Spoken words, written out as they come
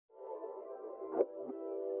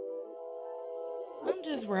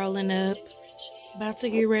I'm just rolling up, about to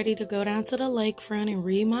get ready to go down to the lakefront and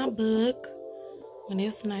read my book. When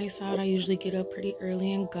it's nice out, I usually get up pretty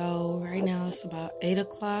early and go. Right now it's about 8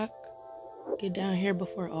 o'clock. Get down here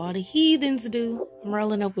before all the heathens do. I'm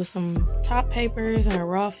rolling up with some top papers and a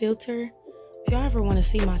raw filter. If y'all ever want to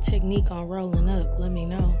see my technique on rolling up, let me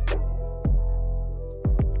know.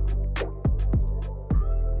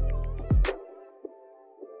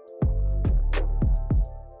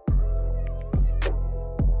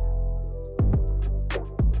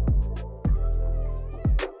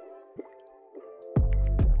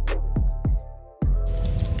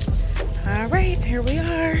 All right, here we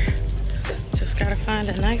are. Just gotta find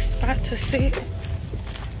a nice spot to sit.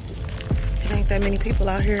 There ain't that many people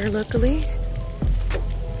out here, luckily.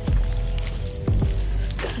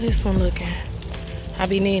 How this one looking? I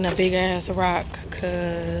be needing a big ass rock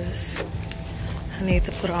cause I need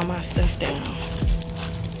to put all my stuff down.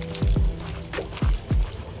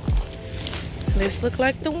 This look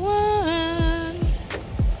like the one.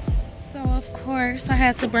 So of course I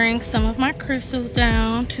had to bring some of my crystals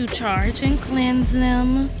down to charge and cleanse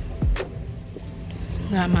them.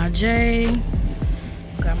 Got my J,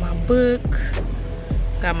 got my book,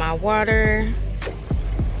 got my water,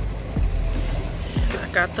 and I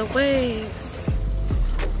got the waves.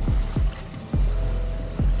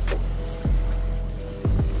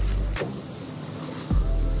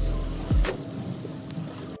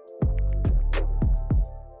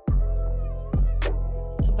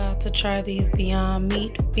 About to try these Beyond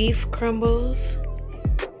Meat beef crumbles.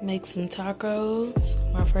 Make some tacos.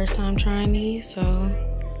 My first time trying these, so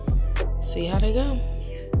see how they go.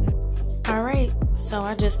 All right, so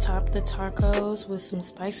I just topped the tacos with some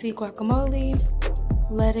spicy guacamole,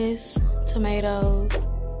 lettuce, tomatoes,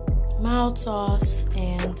 mild sauce,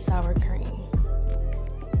 and sour cream.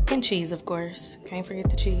 And cheese, of course. Can't forget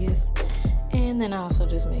the cheese. And then I also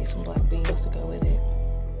just made some black beans to go with it.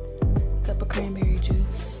 Cup of cranberry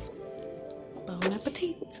juice. Bon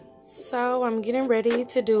appetit. So I'm getting ready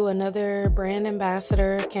to do another brand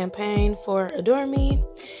ambassador campaign for Adore Me.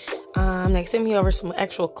 They sent me over some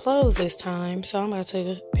actual clothes this time, so I'm about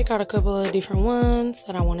to pick out a couple of different ones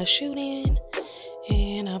that I want to shoot in,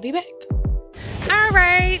 and I'll be back. All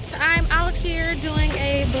right, I'm out here doing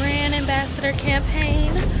a brand ambassador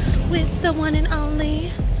campaign with the one and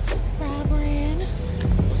only Robin.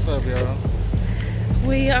 What's up, y'all?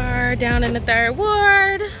 We are down in the 3rd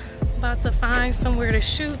Ward. About to find somewhere to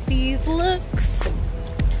shoot these looks.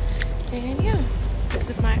 And yeah, this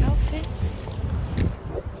is my outfits.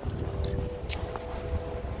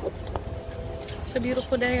 It's a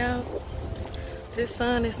beautiful day out. This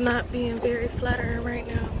sun is not being very flattering right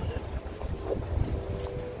now.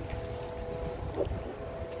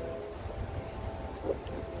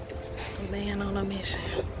 A man on a mission.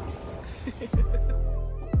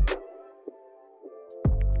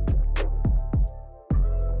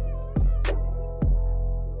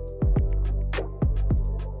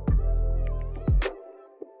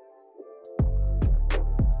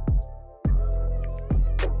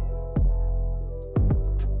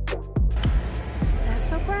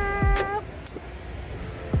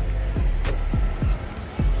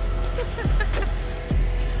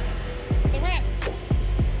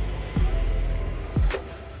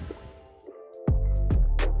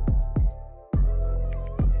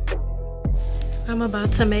 I'm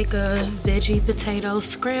about to make a veggie potato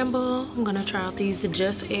scramble. I'm gonna try out these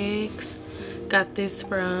Just Eggs. Got this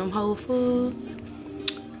from Whole Foods.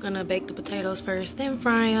 Gonna bake the potatoes first, then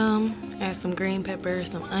fry them. Add some green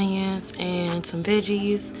peppers, some onions, and some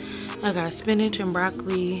veggies. I got spinach and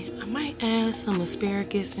broccoli. I might add some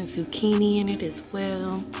asparagus and zucchini in it as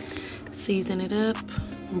well. Season it up.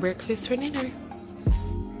 Breakfast for dinner.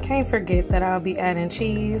 Can't forget that I'll be adding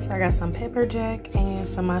cheese. I got some pepper jack and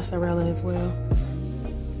some mozzarella as well.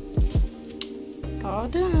 All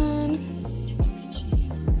done.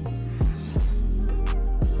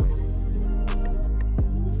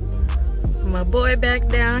 My boy back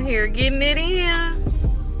down here getting it in.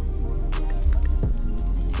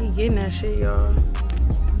 He getting that shit, y'all.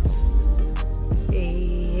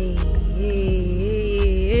 Hey,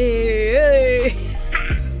 hey, hey, hey.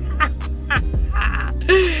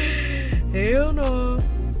 Hell no.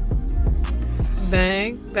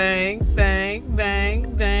 Bang, bang, bang,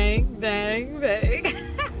 bang, bang, bang, bang.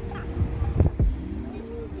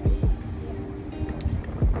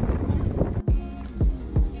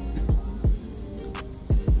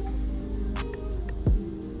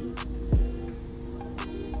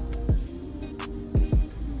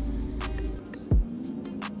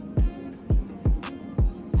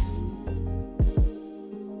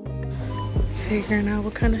 Figuring out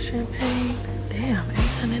what kind of champagne Damn,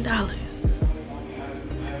 $800.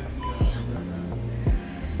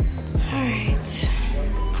 Alright.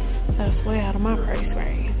 That's way out of my price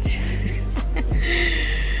range.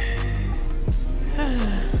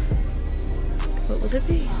 What would it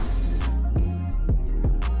be?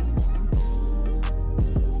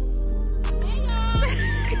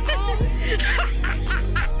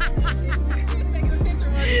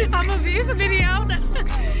 I'm gonna view the video.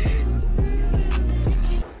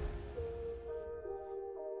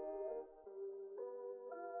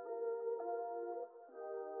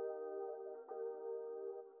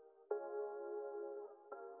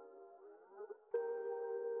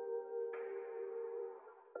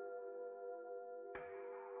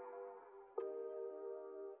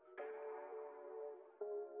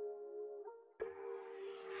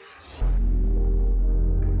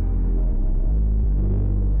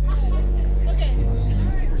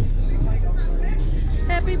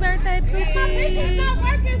 Happy birthday, Poopy! It's not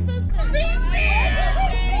working, sister.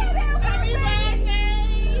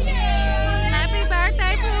 Happy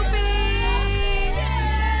birthday, Poopy!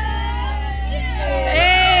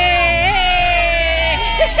 Hey!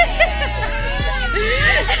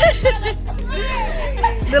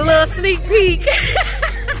 The little sneak peek.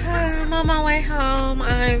 I'm on my way home.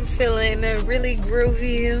 I'm feeling really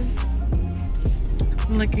groovy.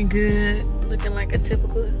 I'm looking good. Looking like a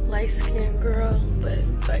typical light-skinned girl, but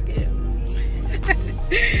fuck it.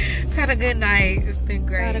 Had a good night. It's been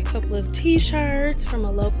great. Got a couple of t-shirts from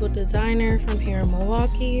a local designer from here in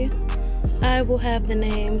Milwaukee. I will have the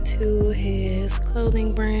name to his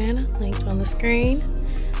clothing brand linked on the screen.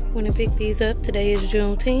 When I pick these up, today is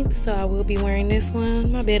Juneteenth, so I will be wearing this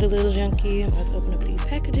one. My bed a little junky. I'm about to open up these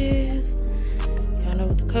packages. Y'all know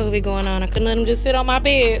with the COVID going on, I couldn't let them just sit on my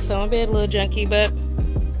bed, so my bed a little junky, but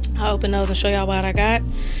I'll open those and show y'all what I got.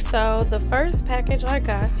 So the first package I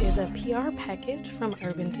got is a PR package from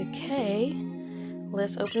Urban Decay.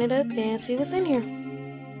 Let's open it up and see what's in here.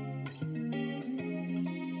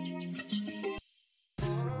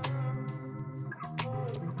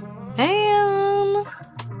 Bam!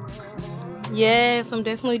 Yes, I'm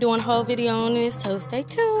definitely doing a whole video on this, so stay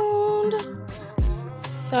tuned.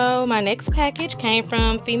 So my next package came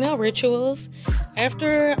from Female Rituals.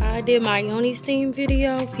 After I did my Yoni Steam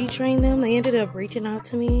video featuring them, they ended up reaching out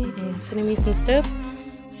to me and sending me some stuff.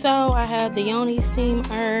 So I had the Yoni Steam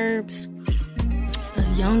Herbs, a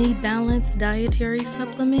Yoni Balance Dietary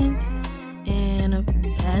Supplement, and a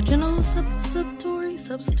vaginal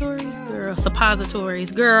suppositories.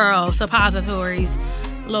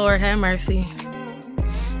 Lord have mercy.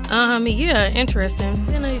 Yeah, interesting.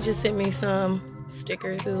 Then they just sent me some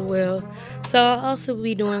stickers as well, so I'll also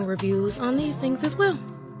be doing reviews on these things as well.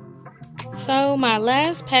 So my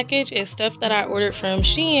last package is stuff that I ordered from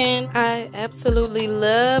Shein. I absolutely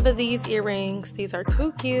love these earrings. These are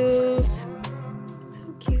too cute.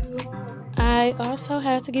 Too cute. I also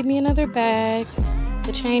had to give me another bag.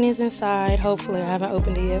 The chain is inside. Hopefully, I haven't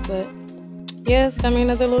opened it yet, but yes, got me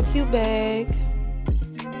another little cute bag.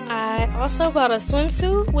 I also bought a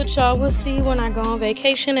swimsuit, which y'all will see when I go on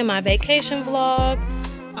vacation in my vacation vlog.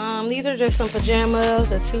 These are just some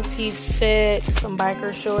pajamas, a two-piece set, some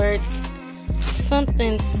biker shorts,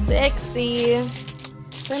 something sexy.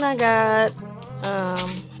 Then I got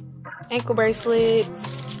ankle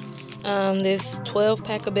bracelets, this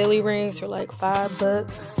 12-pack of belly rings for like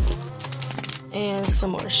 $5, and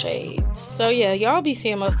some more shades. So yeah, y'all be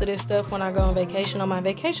seeing most of this stuff when I go on vacation on my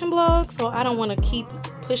vacation vlog, so I don't want to keep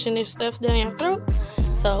pushing this stuff down your throat.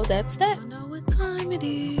 So that's that. I know what time it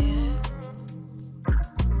is.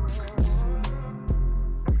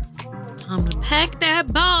 Time to pack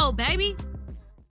that bowl, baby.